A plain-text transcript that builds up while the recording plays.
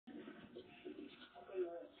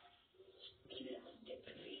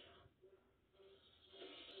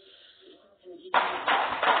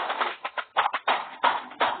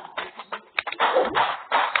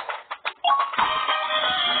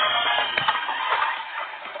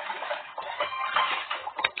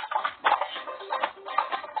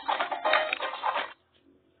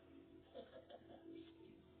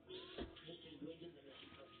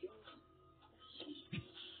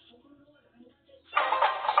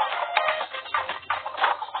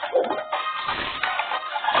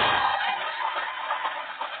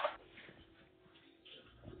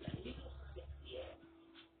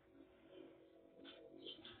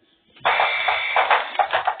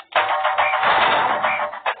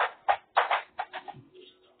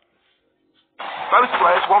Both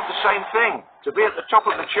players want the same thing, to be at the top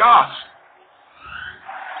of the charts.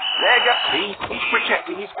 There goes he's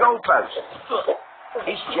protecting his goalpost.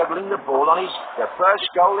 He's juggling the ball on his... The first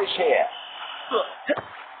goal is here.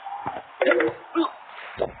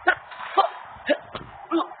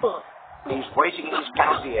 He's waiting in his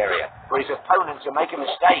penalty area for his opponent to make a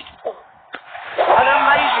mistake. An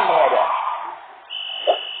amazing header.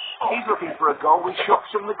 He's looking for a goal with shots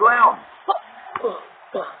from the ground.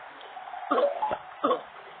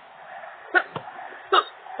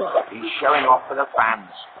 He's showing off for the fans.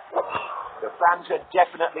 The fans are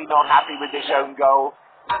definitely not happy with this own goal.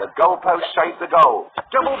 The goalpost saved the goal.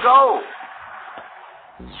 Double goal!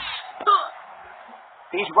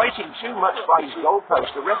 He's waiting too much by his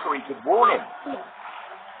goalpost. The referee could warn him.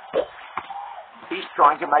 He's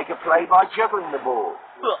trying to make a play by juggling the ball.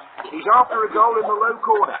 He's after a goal in the low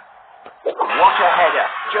corner. What a header,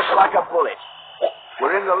 just like a bullet.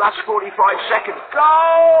 We're in the last 45 seconds.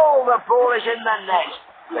 Goal! The ball is in the net.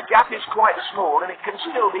 The gap is quite small and it can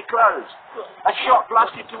still be closed. A shot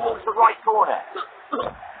blasted towards the right corner.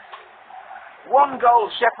 One goal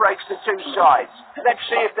separates the two sides. Let's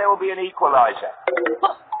see if there will be an equaliser.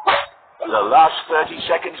 The last 30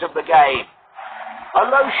 seconds of the game. A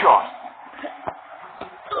low shot.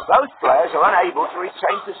 Both players are unable to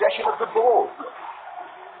retain possession of the ball.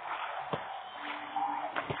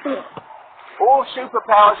 All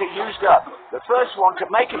superpowers are used up. The first one to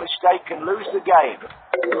make a mistake can lose the game.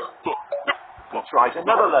 He tries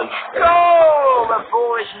another low shot. Goal! The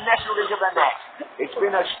ball is nestled into the net. It's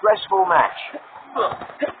been a stressful match.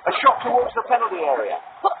 A shot towards the penalty area.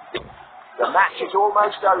 The match is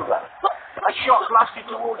almost over. A shot blasted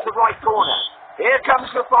towards the right corner. Here comes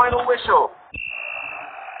the final whistle.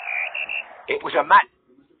 It was a match